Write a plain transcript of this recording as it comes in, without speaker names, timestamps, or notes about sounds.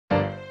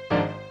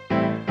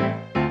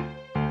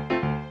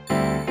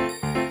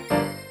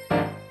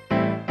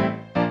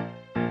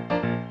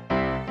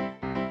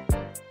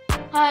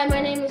Hi,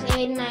 my name is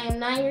Aiden. I am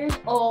 9 years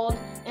old,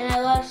 and I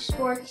love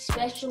sports,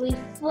 especially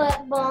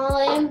football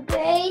and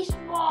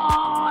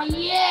baseball.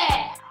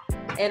 Yeah!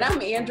 And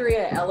I'm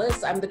Andrea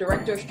Ellis. I'm the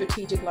Director of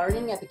Strategic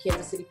Learning at the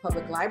Kansas City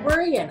Public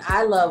Library, and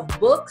I love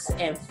books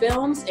and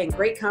films and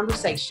great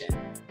conversation.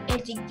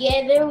 And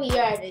together we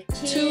are the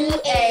two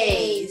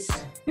A's.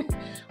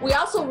 We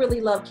also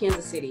really love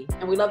Kansas City,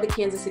 and we love the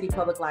Kansas City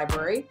Public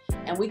Library,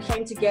 and we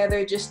came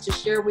together just to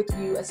share with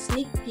you a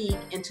sneak peek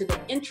into the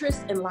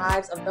interests and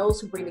lives of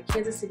those who bring the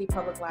Kansas City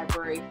Public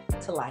Library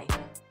to life.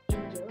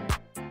 Enjoy.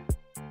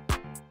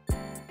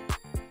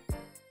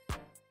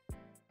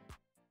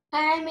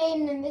 Hi, I'm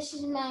Aiden, and this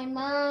is my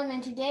mom,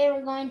 and today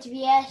we're going to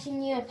be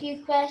asking you a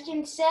few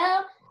questions,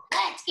 so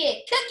let's get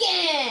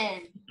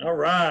cooking! All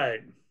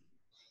right.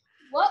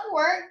 What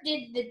work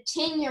did the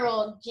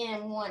 10-year-old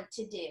Jim want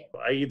to do?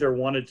 I either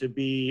wanted to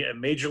be a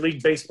Major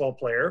League Baseball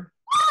player,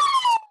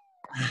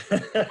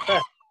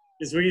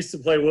 because we used to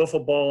play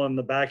wiffle ball in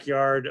the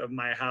backyard of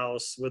my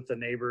house with the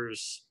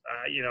neighbors.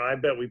 I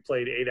bet we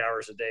played 8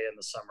 hours a day in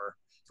the summer.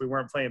 If we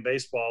weren't playing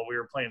baseball, we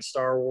were playing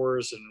Star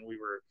Wars, and we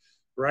were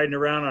riding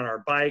around on our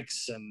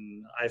bikes,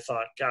 and I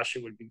thought, gosh,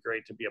 it would be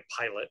great to be a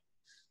pilot.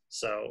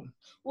 So,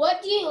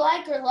 what do you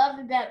like or love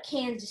about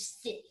Kansas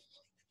City?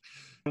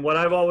 what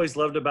I've always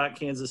loved about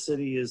Kansas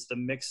City is the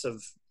mix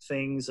of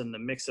things and the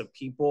mix of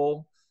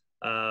people.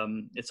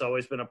 It's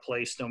always been a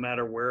place, no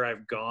matter where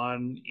I've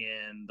gone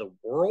in the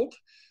world,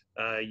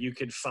 you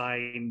could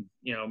find,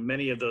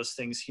 many of those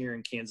things here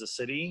in Kansas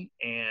City.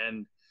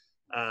 And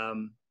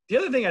the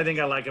other thing I think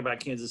I like about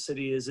Kansas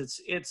City is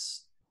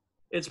it's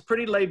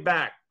pretty laid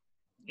back.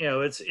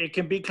 It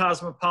can be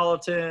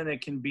cosmopolitan. It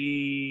can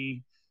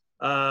be,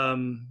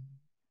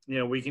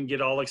 we can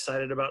get all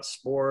excited about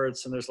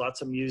sports, and there's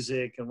lots of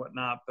music and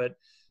whatnot, but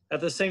at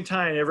the same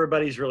time,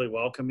 everybody's really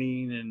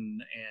welcoming,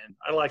 and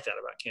I like that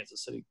about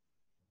Kansas City.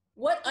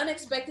 What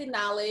unexpected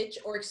knowledge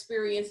or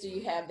experience do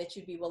you have that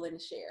you'd be willing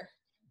to share?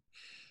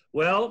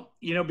 Well,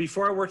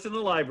 before I worked in the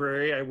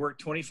library, I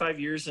worked 25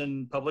 years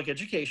in public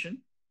education.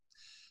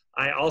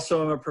 I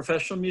also am a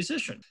professional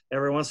musician.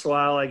 Every once in a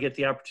while, I get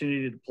the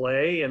opportunity to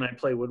play, and I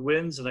play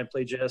woodwinds and I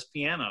play jazz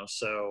piano.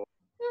 So,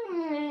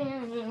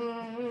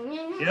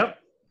 yep.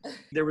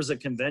 There was a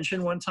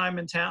convention one time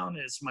in town.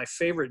 It's my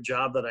favorite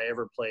job that I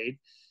ever played.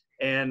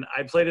 And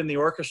I played in the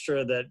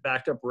orchestra that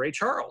backed up Ray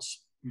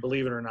Charles,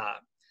 believe it or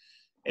not.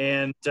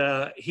 And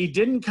he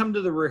didn't come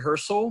to the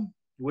rehearsal,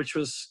 which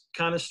was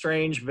kind of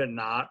strange, but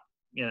not,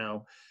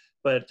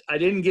 But I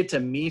didn't get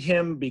to meet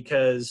him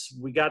because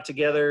we got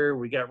together,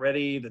 we got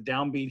ready, the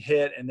downbeat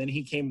hit, and then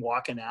he came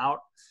walking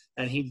out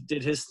and he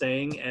did his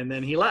thing, and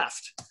then he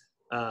left.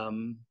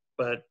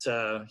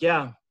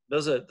 Yeah.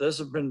 Those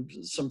have been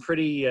some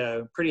pretty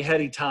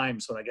heady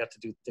times when I got to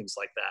do things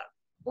like that.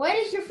 What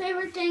is your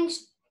favorite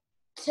things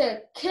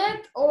to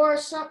cook or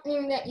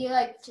something that you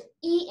like to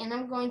eat? And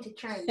I'm going to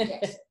try and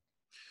guess it.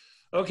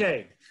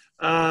 Okay.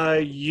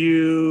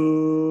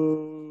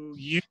 You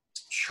use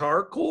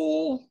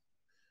charcoal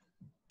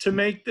to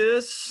make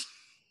this?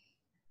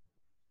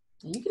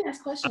 You can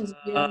ask questions.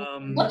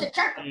 What's a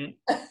charcoal?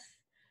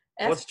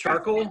 What's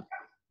charcoal?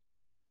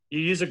 You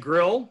use a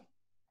grill,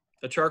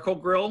 a charcoal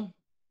grill.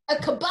 A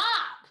kebab,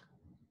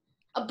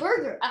 a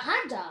burger, a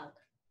hot dog.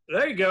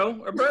 There you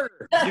go, a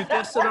burger. You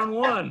guessed it on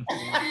one.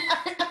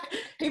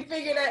 He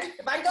figured that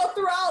if I go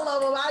through all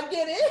of them, I'll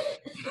get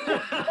it.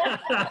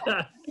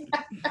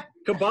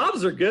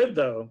 Kebabs are good,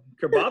 though.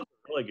 Kebabs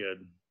are really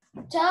good.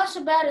 Tell us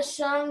about a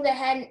song that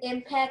had an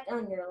impact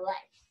on your life.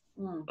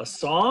 A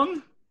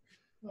song?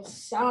 A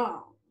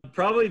song.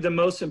 Probably the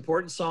most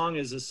important song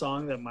is a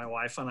song that my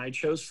wife and I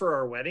chose for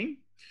our wedding.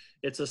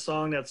 It's a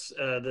song that's,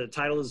 the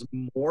title is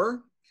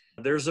More.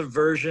 There's a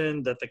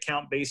version that the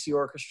Count Basie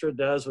Orchestra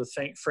does with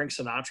Frank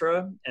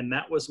Sinatra, and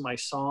that was my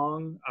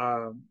song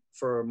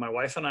for my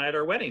wife and I at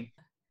our wedding.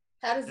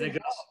 How does it go?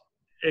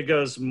 It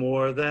goes,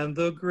 more than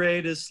the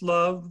greatest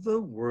love the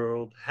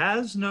world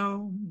has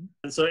known.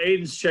 And so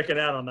Aiden's checking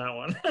out on that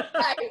one.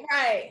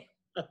 Right.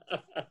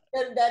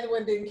 That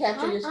one didn't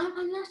capture your...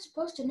 I'm not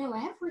supposed to know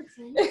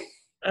everything.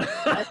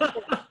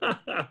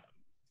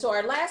 So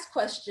our last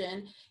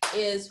question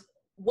is,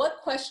 what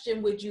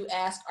question would you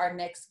ask our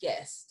next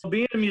guest?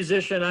 Being a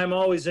musician, I'm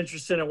always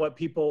interested in what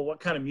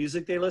kind of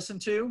music they listen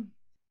to.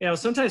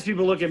 Sometimes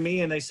people look at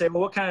me and they say,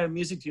 well, what kind of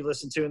music do you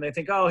listen to? And they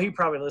think, oh, he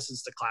probably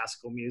listens to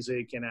classical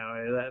music,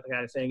 that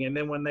kind of thing. And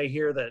then when they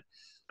hear that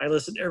I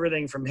listen to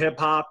everything from hip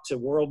hop to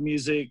world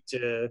music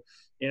to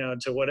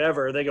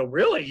whatever, they go,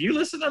 really? You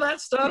listen to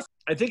that stuff?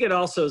 I think it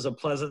also is a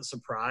pleasant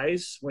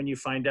surprise when you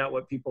find out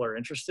what people are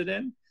interested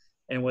in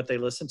and what they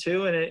listen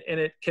to, and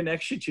it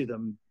connects you to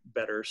them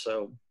better.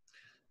 So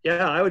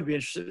yeah, I would be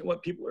interested in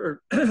what people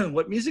are,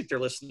 what music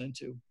they're listening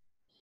to.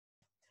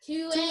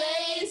 Two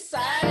A's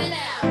signing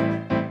out.